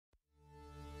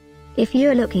If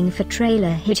you're looking for trailer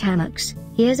hitch hammocks,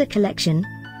 here's a collection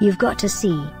you've got to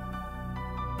see.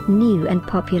 New and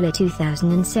popular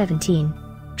 2017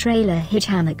 trailer hitch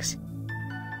hammocks.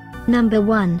 Number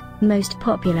 1, most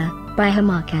popular, by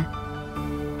Hamaka.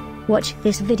 Watch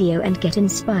this video and get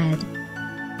inspired.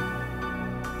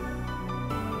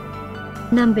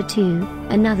 Number 2,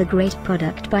 another great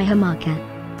product by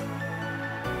Hamaka.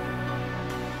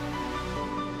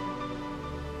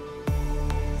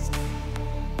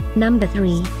 Number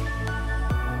 3.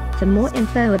 For more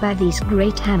info about these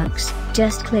great hammocks,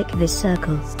 just click this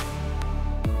circle.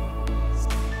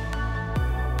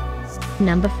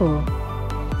 Number 4.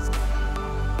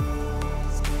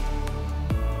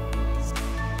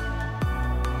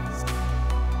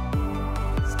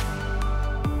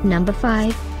 Number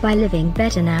 5, by Living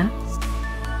Better Now.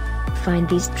 Find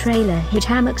these trailer hitch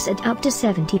hammocks at up to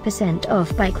 70%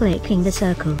 off by clicking the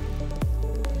circle.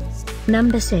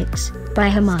 Number 6, by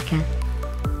Hamaka.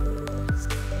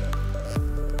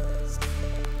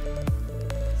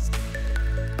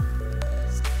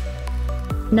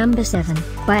 Number 7,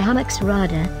 by Hammocks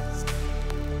Rada.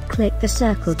 Click the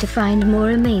circle to find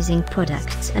more amazing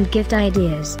products and gift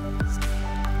ideas.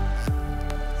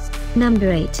 Number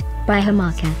 8, by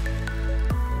Hamaka.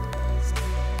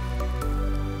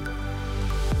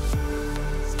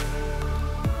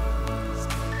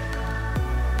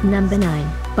 Number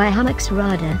 9, by Hammocks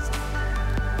Rada.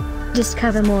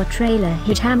 Discover more trailer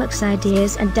hitch hammocks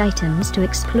ideas and items to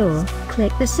explore,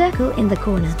 click the circle in the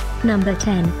corner. Number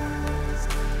 10.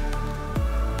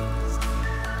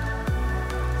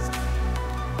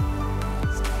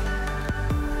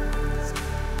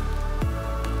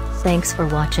 Thanks for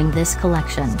watching this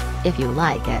collection. If you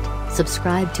like it,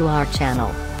 subscribe to our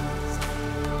channel.